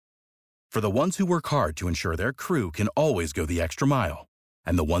For the ones who work hard to ensure their crew can always go the extra mile,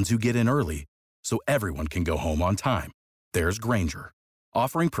 and the ones who get in early so everyone can go home on time, there's Grainger,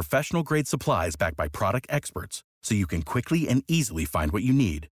 offering professional-grade supplies backed by product experts so you can quickly and easily find what you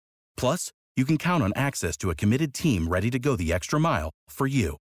need. Plus, you can count on access to a committed team ready to go the extra mile for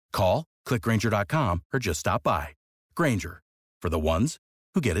you. Call, click Grainger.com, or just stop by. Grainger, for the ones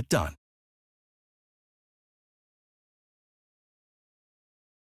who get it done.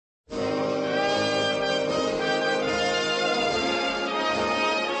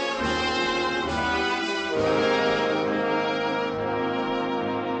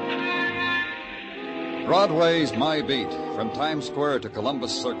 Broadway's My Beat, from Times Square to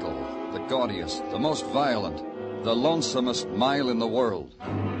Columbus Circle, the gaudiest, the most violent, the lonesomest mile in the world.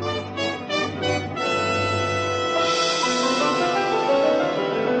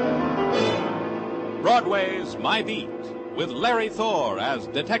 Broadway's My Beat, with Larry Thor as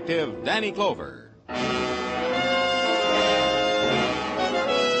Detective Danny Clover.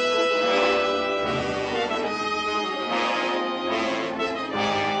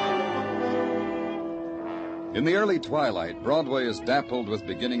 In the early twilight, Broadway is dappled with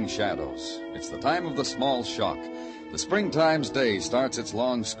beginning shadows. It's the time of the small shock. The springtime's day starts its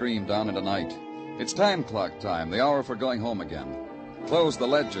long scream down into night. It's time clock time, the hour for going home again. Close the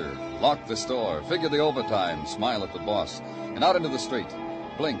ledger, lock the store, figure the overtime, smile at the boss, and out into the street.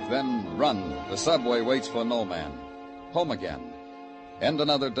 Blink, then run. The subway waits for no man. Home again. End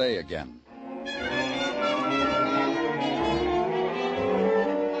another day again.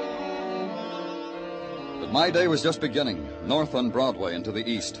 My day was just beginning, north on Broadway and to the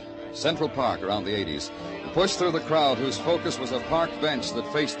east. Central Park around the 80s. And pushed through the crowd whose focus was a park bench that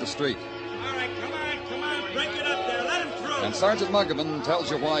faced the street. All right, come on, break it up there, let him through. And Sergeant Muggavan tells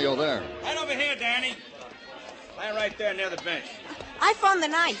you why you're there. Right over here, Danny. Lie right there near the bench. I found the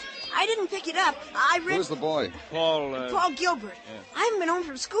knife. I didn't pick it up. Who's the boy? Paul Gilbert. Yeah. I haven't been home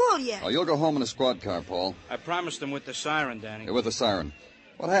from school yet. Oh, you'll go home in a squad car, Paul. I promised him with the siren, Danny. With the siren.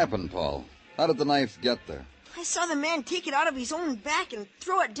 What happened, Paul? How did the knife get there? I saw the man take it out of his own back and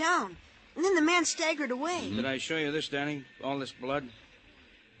throw it down. And then the man staggered away. Did I show you this, Danny? All this blood?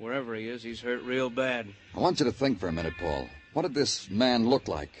 Wherever he is, he's hurt real bad. I want you to think for a minute, Paul. What did this man look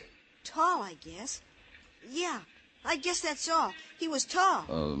like? Tall, I guess. Yeah, I guess that's all. He was tall.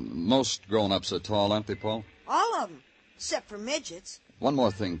 Most grown-ups are tall, aren't they, Paul? All of them, except for midgets. One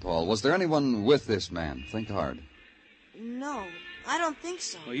more thing, Paul. Was there anyone with this man? Think hard. No, I don't think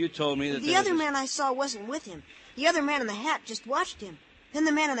so. Well, you told me that the other man I saw wasn't with him. The other man in the hat just watched him. Then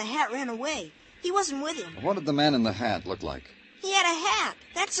the man in the hat ran away. He wasn't with him. What did the man in the hat look like? He had a hat.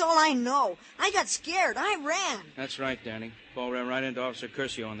 That's all I know. I got scared. I ran. That's right, Danny. Paul ran right into Officer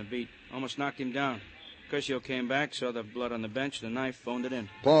Curcio on the beat. Almost knocked him down. Curcio came back, saw the blood on the bench, the knife, phoned it in.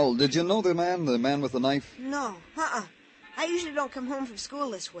 Paul, did you know the man with the knife? No, I usually don't come home from school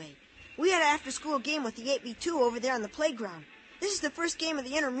this way. We had an after-school game with the 8B2 over there on the playground. This is the first game of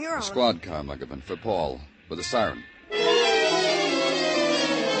the intramural. A squad car, Muggavan, for Paul, with a siren.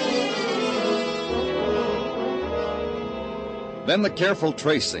 Then the careful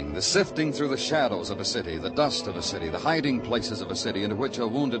tracing, the sifting through the shadows of a city, the dust of a city, the hiding places of a city into which a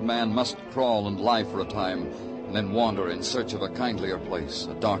wounded man must crawl and lie for a time, and then wander in search of a kindlier place,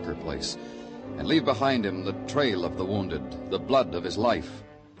 a darker place, and leave behind him the trail of the wounded, the blood of his life.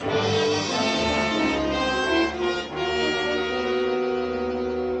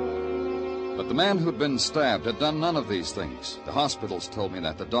 But the man who'd been stabbed had done none of these things. The hospitals told me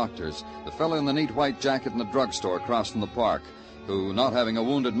that, the doctors, the fellow in the neat white jacket in the drugstore across from the park, who, not having a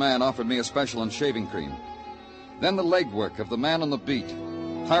wounded man, offered me a special on shaving cream. Then the legwork of the man on the beat,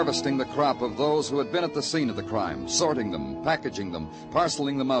 harvesting the crop of those who had been at the scene of the crime, sorting them, packaging them,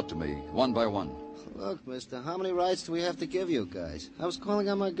 parceling them out to me, one by one. Look, mister, how many rides do we have to give you guys? I was calling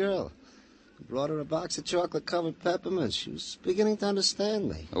on my girl. I brought her a box of chocolate-covered peppermints. She was beginning to understand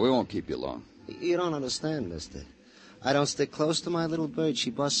me. We won't keep you long. You don't understand, mister. I don't stick close to my little bird.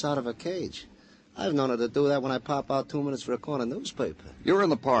 She busts out of her cage. I've known her to do that when I pop out 2 minutes for a corner newspaper. You were in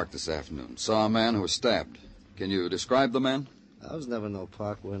the park this afternoon. Saw a man who was stabbed. Can you describe the man? I was never in no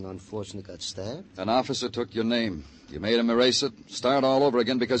park where an unfortunate got stabbed. An officer took your name. You made him erase it, start all over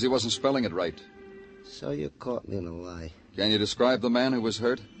again because he wasn't spelling it right. So you caught me in a lie. Can you describe the man who was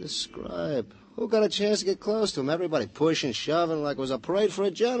hurt? Describe? Who got a chance to get close to him? Everybody pushing, shoving like it was a parade for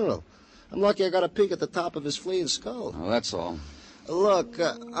a general. I'm lucky I got a peek at the top of his fleeing skull. Oh, that's all. Look,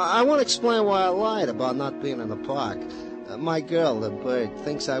 I want to explain why I lied about not being in the park. My girl, the bird,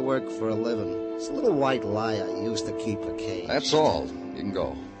 thinks I work for a living. It's a little white lie I used to keep her caged. That's all. You can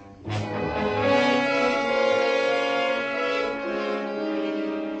go.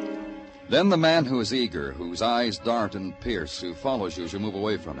 Then the man who is eager, whose eyes dart and pierce, who follows you as you move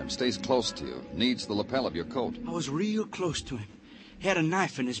away from him, stays close to you, needs the lapel of your coat. I was real close to him. He had a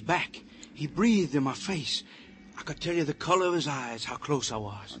knife in his back. He breathed in my face. I could tell you the color of his eyes, how close I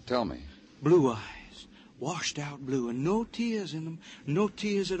was. Tell me. Blue eyes, washed out blue, and no tears in them, no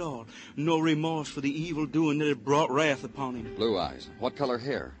tears at all. No remorse for the evil doing that had brought wrath upon him. Blue eyes. What color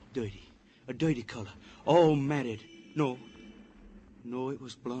hair? Dirty, a dirty color, all matted. No, it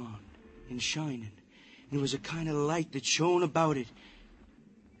was blonde and shining. And there was a kind of light that shone about it.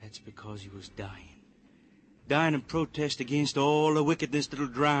 That's because he was dying. Dying in protest against all the wickedness that'll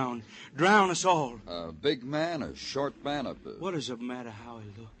drown us all. A big man, a short man, What does it matter how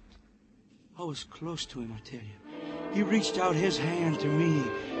he looked? I was close to him, I tell you. He reached out his hand to me,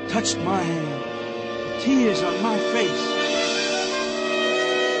 touched my hand, tears on my face.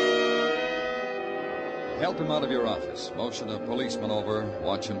 Help him out of your office. Motion a policeman over.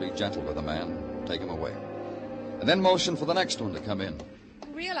 Watch him be gentle with the man. Take him away. And then motion for the next one to come in. I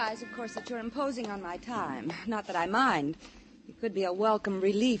realize, of course, that you're imposing on my time. Not that I mind. It could be a welcome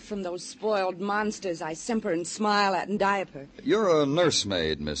relief from those spoiled monsters I simper and smile at and diaper. You're a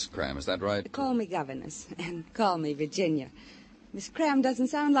nursemaid, Miss Cram, is that right? Call me governess, and call me Virginia. Miss Cram doesn't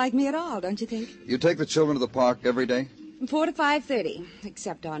sound like me at all, don't you think? You take the children to the park every day? From 4 to 5:30,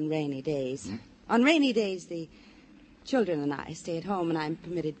 except on rainy days. On rainy days, the children and I stay at home, and I'm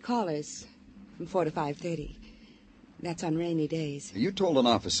permitted callers from 4 to 5:30. That's on rainy days. You told an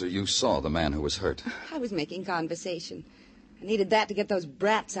officer you saw the man who was hurt. I was making conversation. I needed that to get those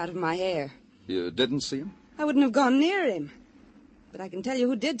brats out of my hair. You didn't see him? I wouldn't have gone near him. But I can tell you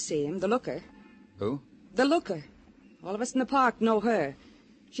who did see him, the looker. Who? The looker. All of us in the park know her.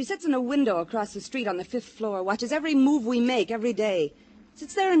 She sits in a window across the street on the 5th floor, watches every move we make every day.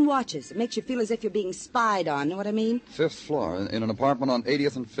 Sits there and watches. It makes you feel as if you're being spied on, know what I mean? 5th floor, in an apartment on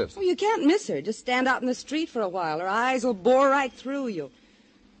 80th and 5th. Oh, you can't miss her. Just stand out in the street for a while. Her eyes will bore right through you.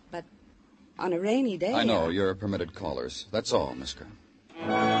 But on a rainy day... I know, you're permitted callers. That's all, Miss Cram.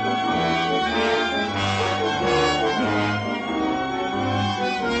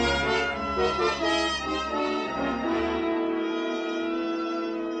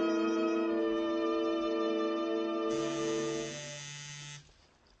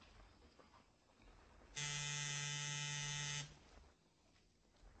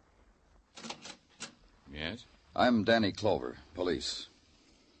 Yes? I'm Danny Clover, police.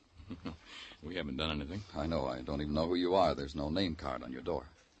 We haven't done anything. I know. I don't even know who you are. There's no name card on your door.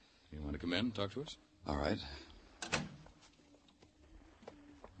 You want to come in and talk to us? All right.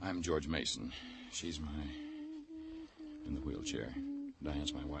 I'm George Mason. She's in the wheelchair.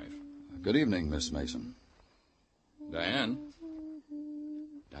 Diane's my wife. Good evening, Miss Mason. Diane?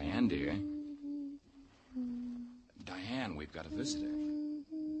 Diane, dear. Diane, we've got a visitor.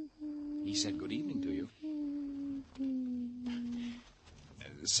 He said good evening to you.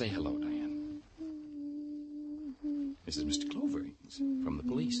 Say hello, Diane. This is Mr. Clover. He's from the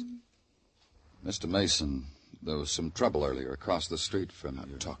police. Mr. Mason, there was some trouble earlier across the street from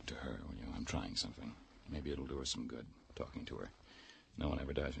you. Talk to her, will you? I'm trying something. Maybe it'll do her some good, talking to her. No one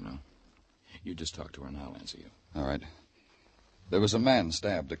ever does, you know. You just talk to her and I'll answer you. All right. There was a man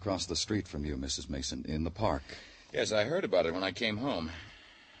stabbed across the street from you, Mrs. Mason, in the park. Yes, I heard about it when I came home.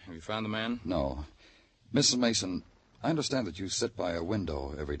 Have you found the man? No. Mrs. Mason, I understand that you sit by a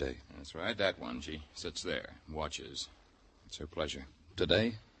window every day. That's right, that one. She sits there, watches. It's her pleasure.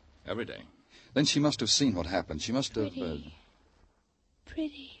 Today? Every day. Then she must have seen what happened. She must have...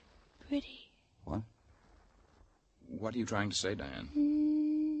 Pretty. What? What are you trying to say, Diane?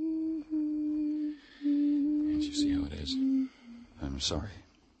 Can't you see how it is? I'm sorry.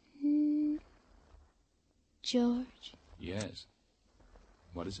 George, Yes.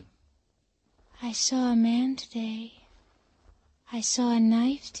 What is it? I saw a man today. I saw a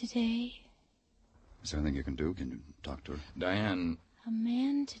knife today. Is there anything you can do? Can you talk to her? Diane... A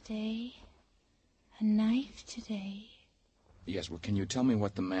man today. A knife today. Yes, well, can you tell me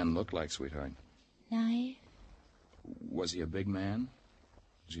what the man looked like, sweetheart? Knife. Was he a big man?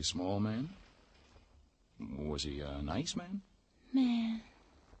 Was he a small man? Was he a nice man? Man.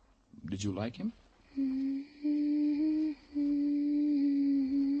 Did you like him?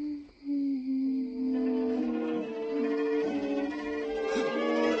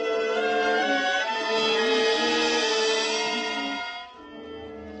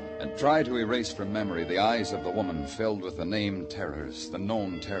 And try to erase from memory the eyes of the woman filled with the named terrors, the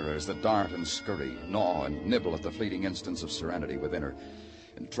known terrors that dart and scurry, gnaw and nibble at the fleeting instants of serenity within her.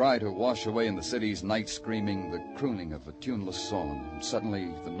 And try to wash away in the city's night screaming the crooning of a tuneless song. And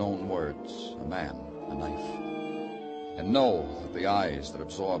suddenly the known words, a man, a knife. and know that the eyes that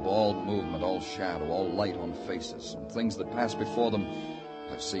absorb all movement, all shadow, all light on faces, and things that pass before them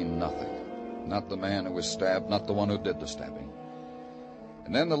have seen nothing. Not the man who was stabbed, not the one who did the stabbing.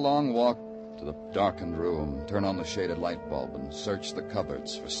 And then the long walk to the darkened room, turn on the shaded light bulb, and search the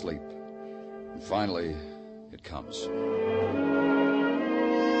cupboards for sleep. And finally, it comes.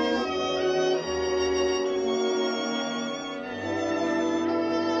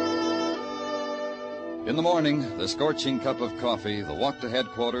 In the morning, the scorching cup of coffee, the walk to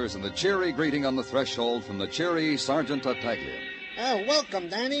headquarters, and the cheery greeting on the threshold from the cheery Sergeant Tartaglia. Welcome,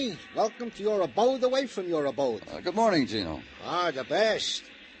 Danny. Welcome to your abode away from your abode. Good morning, Gino. The best.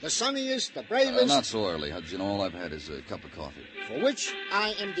 The sunniest, the bravest. Not so early, Gino. All I've had is a cup of coffee. For which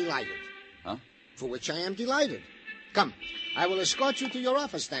I am delighted. Huh? For which I am delighted. Come, I will escort you to your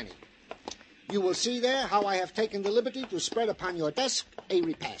office, Danny. You will see there how I have taken the liberty to spread upon your desk a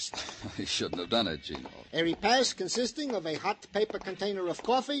repast. You shouldn't have done it, Gino. A repast consisting of a hot paper container of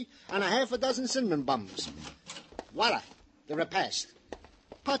coffee and a half a dozen cinnamon buns. Voila, the repast.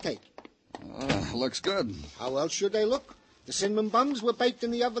 Partake. Looks good. How else should they look? The cinnamon buns were baked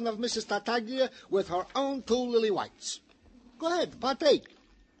in the oven of Mrs. Tartaglia with her own 2 lily whites. Go ahead, partake.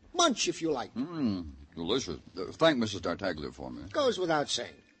 Munch if you like. Delicious. Thank Mrs. Tartaglia for me. Goes without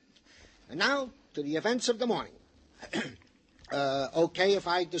saying. And now, to the events of the morning. Okay if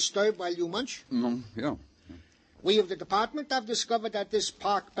I disturb while you munch? Yeah. We of the department have discovered that this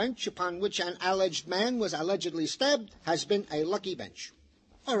park bench upon which an alleged man was allegedly stabbed has been a lucky bench.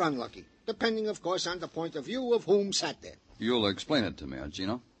 Or unlucky, depending, of course, on the point of view of whom sat there. You'll explain it to me,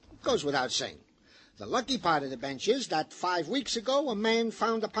 Gino? Goes without saying. The lucky part of the bench is that 5 weeks ago a man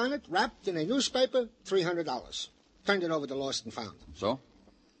found upon it, wrapped in a newspaper, $300. Turned it over to Lost and Found. So?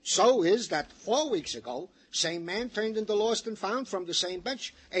 So is that 4 weeks ago, same man turned into Lost and Found from the same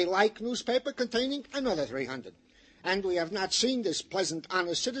bench a like newspaper containing another $300. And we have not seen this pleasant,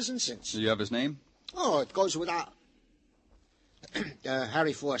 honest citizen since. Do you have his name? Oh, it goes without...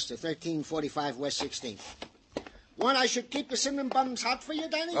 Harry Forster, 1345 West 16th. Want I should keep the cinnamon buns hot for you,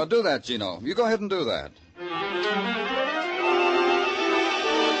 Danny? Oh, do that, Gino. You go ahead and do that.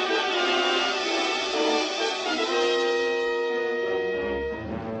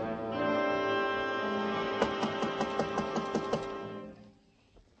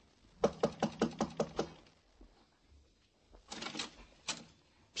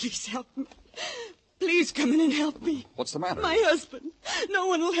 Please help me. Please come in and help me. What's the matter? My husband. No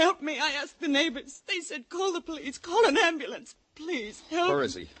one will help me. I asked the neighbors. They said, call the police, call an ambulance. Please help. Where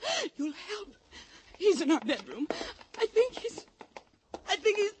is he? You'll help. He's in our bedroom. I think he's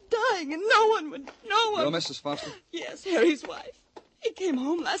dying, and no one. You're Mrs. Foster? Yes, Harry's wife. He came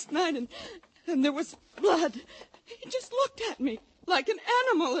home last night, and there was blood. He just looked at me like an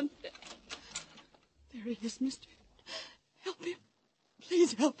animal, and... There he is, mister. Help him.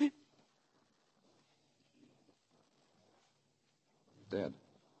 Please help him. Dead.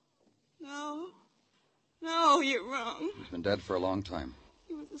 No, you're wrong. He's been dead for a long time.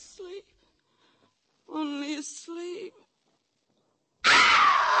 He was asleep. Only asleep.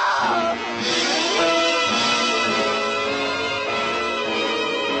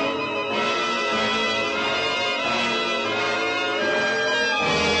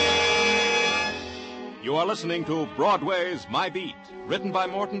 You are listening to Broadway's My Beat, written by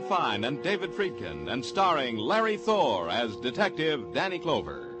Morton Fine and David Friedkin, and starring Larry Thor as Detective Danny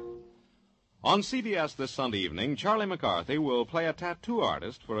Clover. On CBS this Sunday evening, Charlie McCarthy will play a tattoo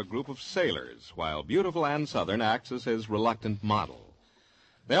artist for a group of sailors, while beautiful Ann Southern acts as his reluctant model.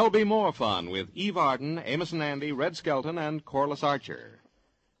 There'll be more fun with Eve Arden, Amos and Andy, Red Skelton, and Corliss Archer.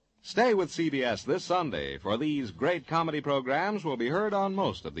 Stay with CBS this Sunday, for these great comedy programs will be heard on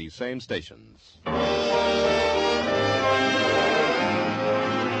most of these same stations.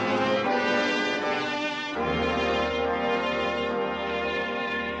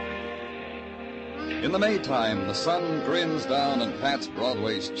 In the Maytime, the sun grins down and pats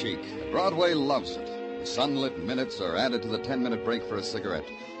Broadway's cheek. Broadway loves it. The sunlit minutes are added to the 10-minute break for a cigarette.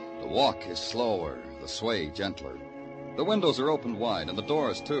 The walk is slower, the sway gentler. The windows are opened wide, and the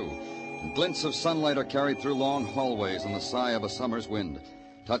doors, too. And glints of sunlight are carried through long hallways on the sigh of a summer's wind,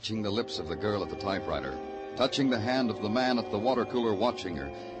 touching the lips of the girl at the typewriter, touching the hand of the man at the water cooler watching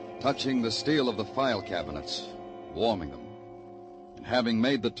her, touching the steel of the file cabinets, warming them. And having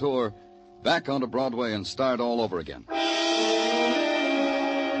made the tour, back onto Broadway and start all over again. But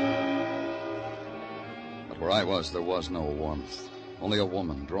where I was, there was no warmth. Only a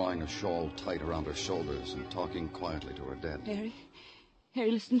woman drawing a shawl tight around her shoulders and talking quietly to her dead.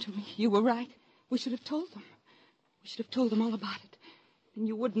 Harry, listen to me. You were right. We should have told them. We should have told them all about it. And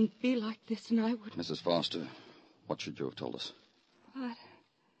you wouldn't be like this, and I would. Mrs. Foster, What should you have told us? What?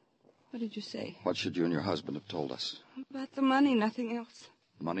 What did you say? What should you and your husband have told us? About the money, nothing else.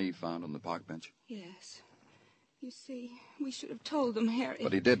 Money found on the park bench? Yes. You see, we should have told them, Harry.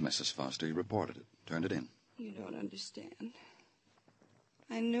 But he did, Mrs. Foster. He reported it, turned it in. You don't understand.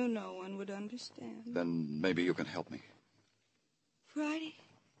 I knew no one would understand. Then maybe you can help me. Friday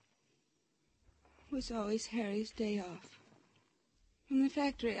was always Harry's day off. From the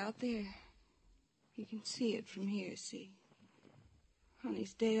factory out there. You can see it from here, see? On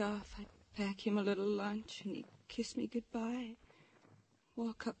his day off, I'd pack him a little lunch, and he'd kiss me goodbye.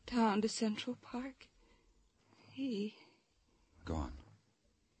 Walk uptown to Central Park. Go on.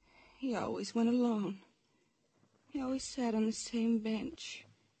 He always went alone. He always sat on the same bench.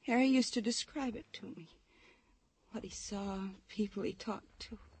 Harry used to describe it to me. What he saw, people he talked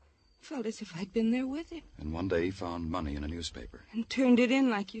to. Felt as if I'd been there with him. And one day he found money in a newspaper. And turned it in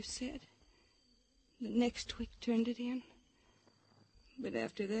like you said. The next week turned it in. But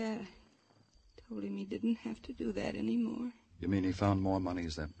after that, I told him he didn't have to do that anymore. You mean he found more money?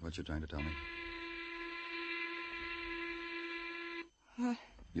 Is that what you're trying to tell me? What?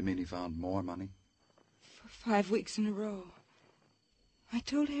 You mean he found more money? For 5 weeks in a row. I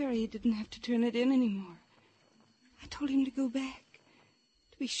told Harry he didn't have to turn it in anymore. I told him to go back.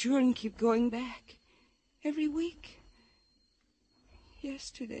 To be sure and keep going back. Every week.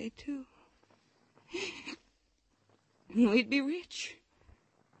 Yesterday, too. And we'd be rich.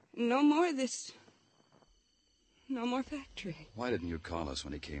 No more of this. No more factory. Why didn't you call us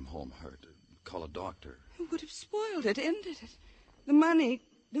when he came home hurt? Call a doctor. It would have spoiled it, ended it. The money,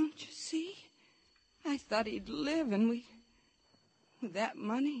 don't you see? I thought he'd live, and with that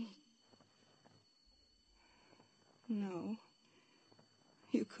money... No.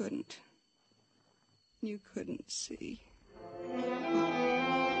 You couldn't. You couldn't see.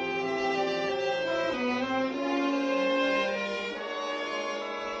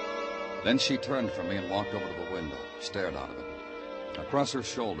 Then she turned from me and walked over to the window, stared out of it. Across her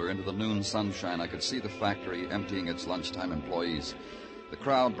shoulder, into the noon sunshine, I could see the factory emptying its lunchtime employees, the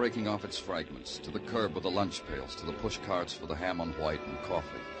crowd breaking off its fragments, to the curb with the lunch pails, to the push carts for the ham on white and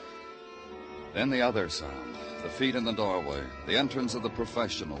coffee. Then the other sound, the feet in the doorway, the entrance of the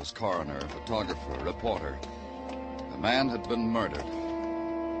professionals, coroner, photographer, reporter. The man had been murdered.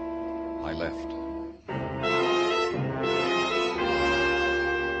 I left.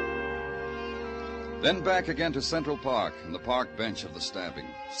 Then back again to Central Park and the park bench of the stabbing.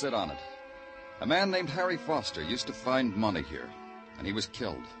 Sit on it. A man named Harry Foster used to find money here, and he was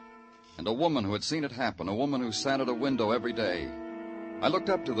killed. And a woman who had seen it happen, a woman who sat at a window every day. I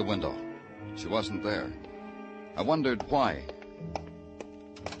looked up to the window. She wasn't there. I wondered why.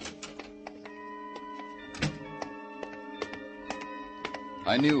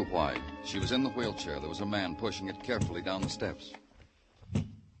 I knew why. She was in the wheelchair. There was a man pushing it carefully down the steps.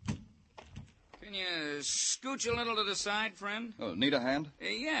 Can you scooch a little to the side, friend? Oh, need a hand?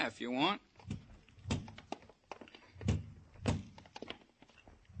 Yeah, if you want.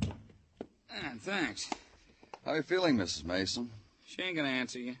 Thanks. How are you feeling, Mrs. Mason? She ain't gonna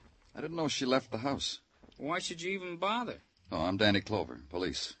answer you. I didn't know she left the house. Why should you even bother? Oh, I'm Danny Clover,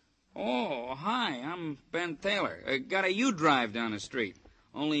 police. Oh, hi, I'm Ben Taylor. Got a U-drive down the street.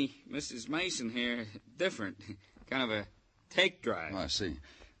 Only Mrs. Mason here, different. Kind of a take drive. Oh, I see.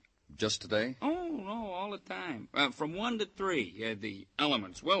 Just today? Oh, no, all the time. From 1 to 3, the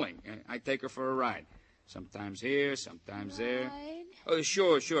element's willing. I take her for a ride. Sometimes here, sometimes there. Oh,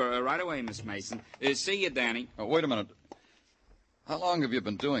 sure. Right away, Miss Mason. See you, Danny. Oh, wait a minute. How long have you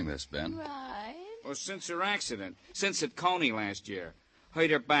been doing this, Ben? Right. Well, since her accident. Since at Coney last year. Hurt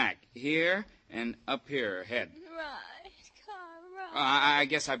her back. Here and up here, her head. Right, car, right. I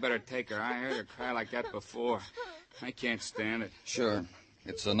guess I better take her. I heard her cry like that before. I can't stand it. Sure.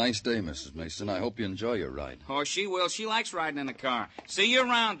 It's a nice day, Mrs. Mason. I hope you enjoy your ride. Oh, she will. She likes riding in the car. See you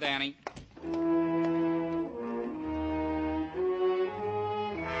around, Danny.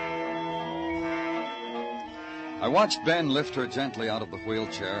 I watched Ben lift her gently out of the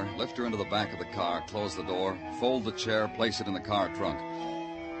wheelchair, lift her into the back of the car, close the door, fold the chair, place it in the car trunk.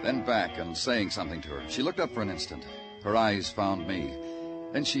 Then back and saying something to her. She looked up for an instant. Her eyes found me.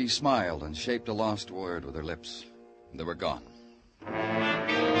 Then she smiled and shaped a lost word with her lips. They were gone.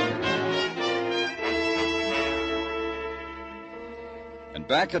 And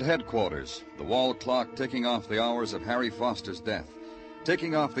back at headquarters, the wall clock ticking off the hours of Harry Foster's death.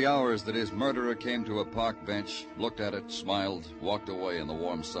 Ticking off the hours that his murderer came to a park bench, looked at it, smiled, walked away in the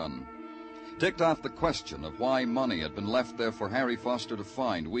warm sun. Ticked off the question of why money had been left there for Harry Foster to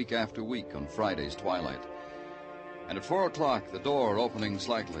find week after week on Friday's twilight. And at 4 o'clock, the door opening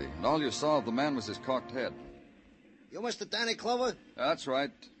slightly, and all you saw of the man was his cocked head. You Mr. Danny Clover? That's right.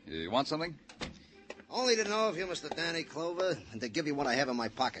 You want something? Only to know if you're Mr. Danny Clover and to give you what I have in my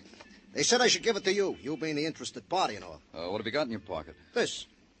pocket. They said I should give it to you, you being the interested party and all. What have you got in your pocket? This.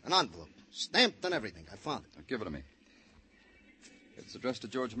 An envelope. Stamped and everything. I found it. Give it to me. It's addressed to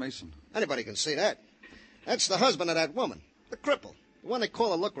George Mason. Anybody can see that. That's the husband of that woman. The cripple. The one they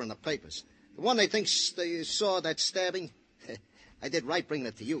call a looker in the papers. The one they think they saw that stabbing. I did right bringing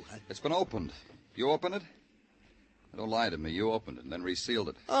it to you, huh? It's been opened. You opened it? Don't lie to me. You opened it and then resealed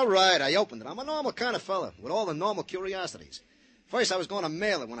it. All right, I opened it. I'm a normal kind of fella with all the normal curiosities. First, I was going to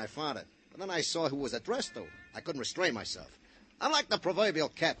mail it when I found it. But then I saw who it was addressed to. I couldn't restrain myself. I'm like the proverbial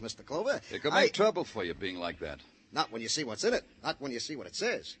cat, Mr. Clover. It could make trouble for you being like that. Not when you see what's in it. Not when you see what it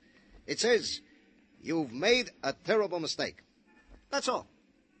says. It says, you've made a terrible mistake. That's all.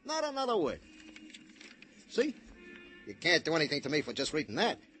 Not another word. See? You can't do anything to me for just reading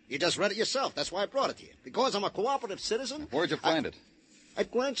that. You just read it yourself. That's why I brought it to you. Because I'm a cooperative citizen. Where'd you find it? At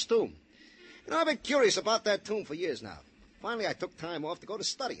Grant's tomb. You know, I've been curious about that tomb for years now. Finally, I took time off to go to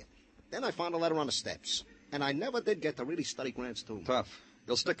study it. Then I found a letter on the steps. And I never did get to really study Grant's tomb. Tough.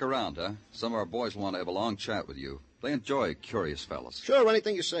 You'll stick around, huh? Some of our boys want to have a long chat with you. They enjoy curious fellas. Sure,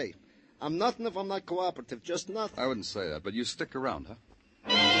 anything you say. I'm nothing if I'm not cooperative. Just nothing. I wouldn't say that, but you stick around, huh?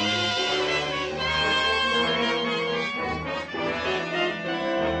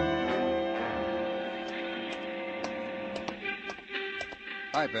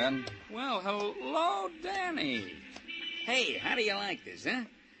 Hi, Ben. Well, hello, Danny. Hey, how do you like this, huh?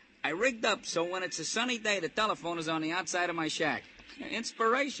 I rigged up so when it's a sunny day, the telephone is on the outside of my shack.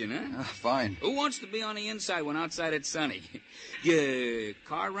 Inspiration, huh? Fine. Who wants to be on the inside when outside it's sunny? You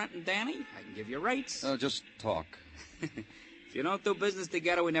car renting, Danny? I can give you rates. Just talk. If you don't do business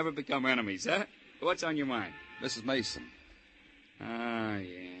together, we never become enemies, huh? What's on your mind? Mrs. Mason. Ah,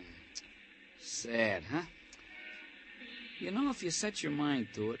 yeah. Sad, huh? You know, if you set your mind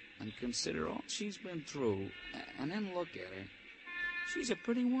to it and consider all she's been through, and then look at her, she's a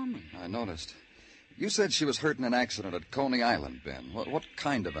pretty woman. I noticed. You said she was hurt in an accident at Coney Island, Ben. What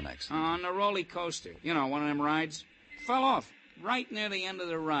kind of an accident? On the roller coaster. You know, one of them rides. Fell off right near the end of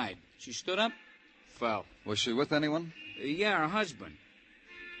the ride. She stood up, fell. Was she with anyone? Yeah, her husband.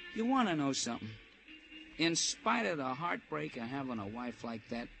 You want to know something? In spite of the heartbreak of having a wife like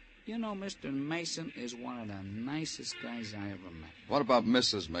that, you know, Mr. Mason is one of the nicest guys I ever met. What about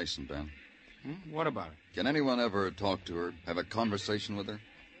Mrs. Mason, Ben? What about her? Can anyone ever talk to her, have a conversation with her?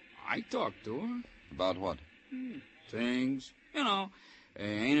 I talked to her. About what? Things. You know,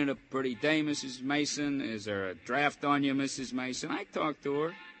 ain't it a pretty day, Mrs. Mason? Is there a draft on you, Mrs. Mason? I talked to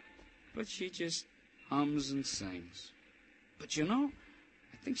her. But she just hums and sings. But you know,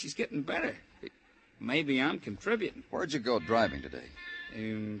 I think she's getting better. Maybe I'm contributing. Where'd you go driving today?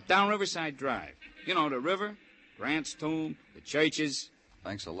 Down Riverside Drive. You know, the river, Grant's tomb, the churches.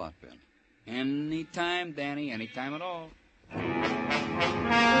 Thanks a lot, Ben. Anytime, Danny, anytime at all.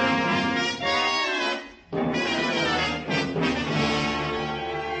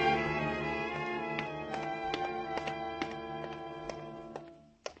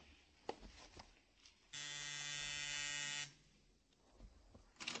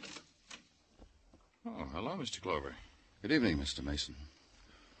 Oh, hello, Mr. Clover. Good evening, Mr. Mason.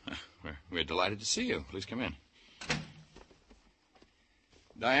 We're delighted to see you. Please come in.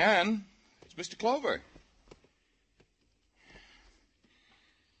 Diane, it's Mr. Clover.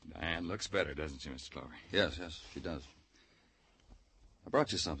 Diane looks better, doesn't she, Mr. Clover? Yes, she does. I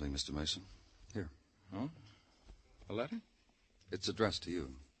brought you something, Mr. Mason. Here. Oh? A letter? It's addressed to you.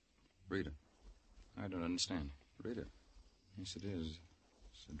 Read it. I don't understand. Read it. Yes, it is.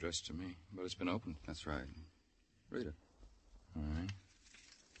 It's addressed to me, but it's been opened. That's right. Read it. All right.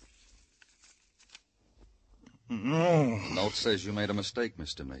 The note says you made a mistake,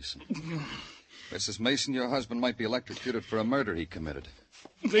 Mr. Mason. Mrs. Mason, your husband might be electrocuted for a murder he committed.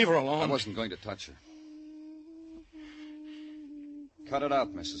 Leave her alone. I wasn't going to touch her. Cut it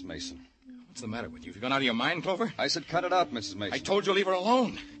out, Mrs. Mason. What's the matter with you? Have you gone out of your mind, Clover? I said cut it out, Mrs. Mason. I told you leave her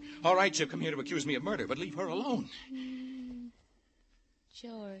alone. All right, you've come here to accuse me of murder, but leave her alone.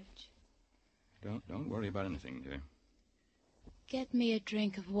 George. Don't worry about anything, dear. Get me a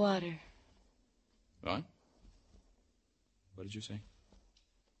drink of water. What? What did you say?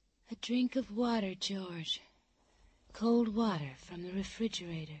 A drink of water, George. Cold water from the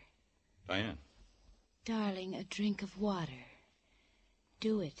refrigerator. Diane. Darling, a drink of water.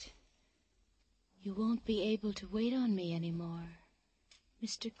 Do it. You won't be able to wait on me anymore.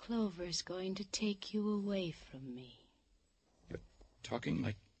 Mr. Clover's going to take you away from me. You're talking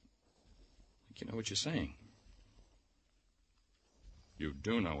like you know what you're saying. You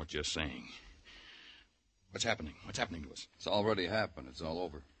do know what you're saying. What's happening? What's happening to us? It's already happened. It's all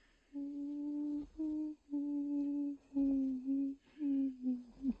over.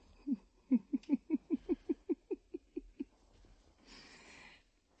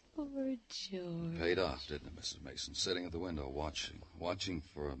 Poor George. Paid off, didn't it, Mrs. Mason? Sitting at the window watching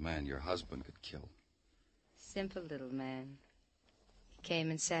for a man your husband could kill. Simple little man. He came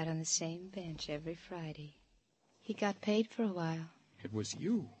and sat on the same bench every Friday. He got paid for a while. It was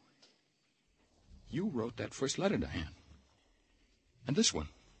you. You wrote that first letter, Diane. And this one.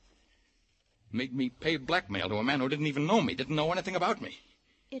 Made me pay blackmail to a man who didn't even know me, didn't know anything about me.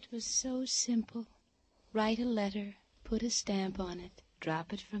 It was so simple. Write a letter, put a stamp on it,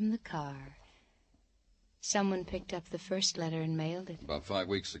 drop it from the car. Someone picked up the first letter and mailed it. About 5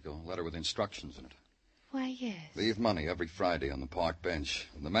 weeks ago, a letter with instructions in it. Why, yes. Leave money every Friday on the park bench.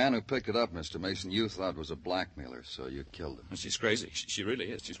 And the man who picked it up, Mr. Mason, you thought was a blackmailer, so you killed him. Well, she's crazy. She really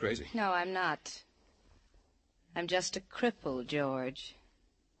is. She's crazy. No, I'm not. I'm just a cripple, George.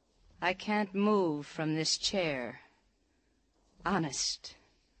 I can't move from this chair. Honest.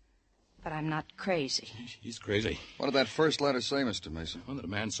 But I'm not crazy. She's crazy. What did that first letter say, Mr. Mason? Well, that a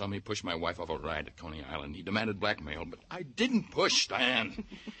man saw me push my wife off a ride at Coney Island. He demanded blackmail, but I didn't push, Diane.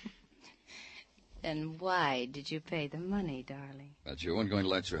 Then why did you pay the money, darling? That you weren't going to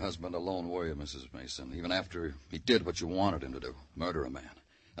let your husband alone, were you, Mrs. Mason? Even after he did what you wanted him to do, murder a man.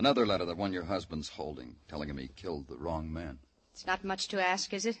 Another letter, that one your husband's holding, telling him he killed the wrong man. It's not much to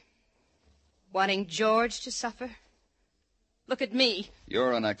ask, is it? Wanting George to suffer? Look at me.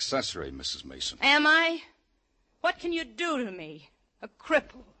 You're an accessory, Mrs. Mason. Am I? What can you do to me? A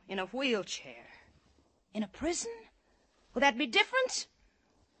cripple in a wheelchair. In a prison? Will that be different?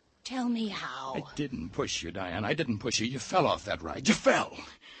 Tell me how. I didn't push you, Diane. I didn't push you. You fell off that ride. You fell.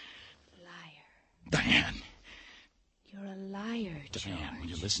 Liar. Diane. You're a liar, George. Diane, will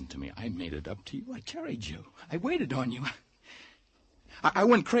you listen to me? I made it up to you. I carried you. I waited on you. I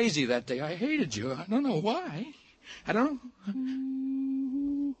went crazy that day. I hated you. I don't know why. I don't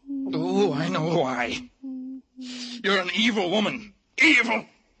know. Oh, I know why. You're an evil woman. Evil.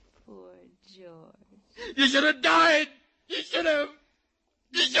 Poor George. You should have died. You should have.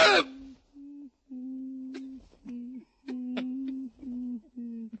 You should have.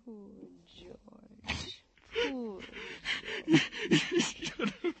 Poor George. Poor George. You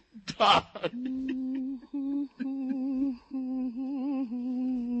should have died.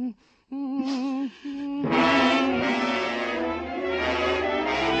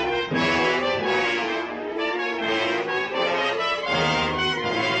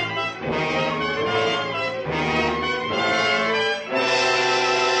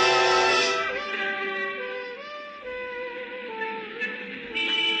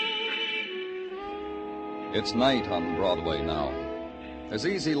 It's night on Broadway now. There's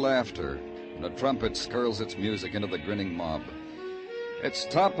easy laughter, and a trumpet skirls its music into the grinning mob. It's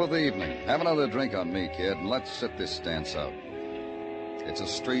top of the evening. Have another drink on me, kid, and let's sit this dance out. It's a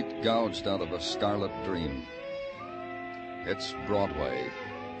street gouged out of a scarlet dream. It's Broadway,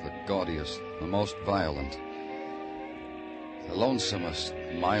 the gaudiest, the most violent, the lonesomest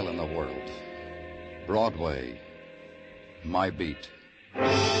mile in the world. Broadway, my beat.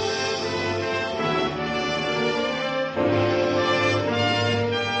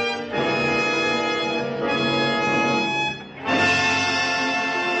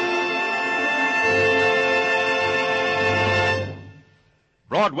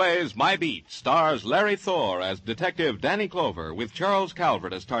 Broadway's My Beat stars Larry Thor as Detective Danny Clover with Charles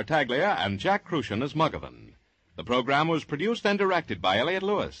Calvert as Tartaglia and Jack Crucian as Muggavan. The program was produced and directed by Elliott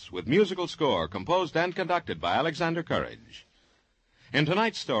Lewis, with musical score composed and conducted by Alexander Courage. In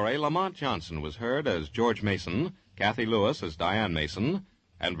tonight's story, Lamont Johnson was heard as George Mason, Kathy Lewis as Diane Mason,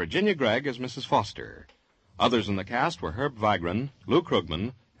 and Virginia Gregg as Mrs. Foster. Others in the cast were Herb Vigran, Lou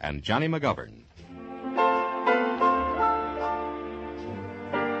Krugman, and Johnny McGovern.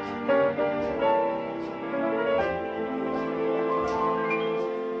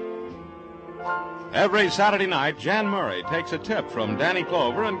 Every Saturday night, Jan Murray takes a tip from Danny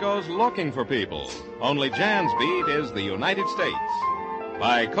Clover and goes looking for people. Only Jan's beat is the United States.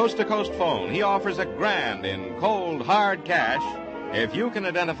 By coast-to-coast phone, he offers a grand in cold, hard cash if you can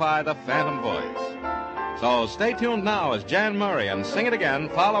identify the phantom voice. So stay tuned now as Jan Murray and Sing It Again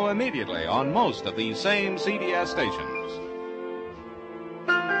follow immediately on most of these same CBS stations.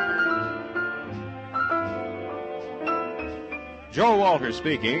 Joe Walter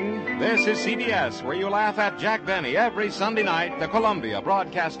speaking. This is CBS, where you laugh at Jack Benny every Sunday night, the Columbia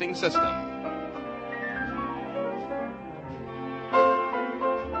Broadcasting System.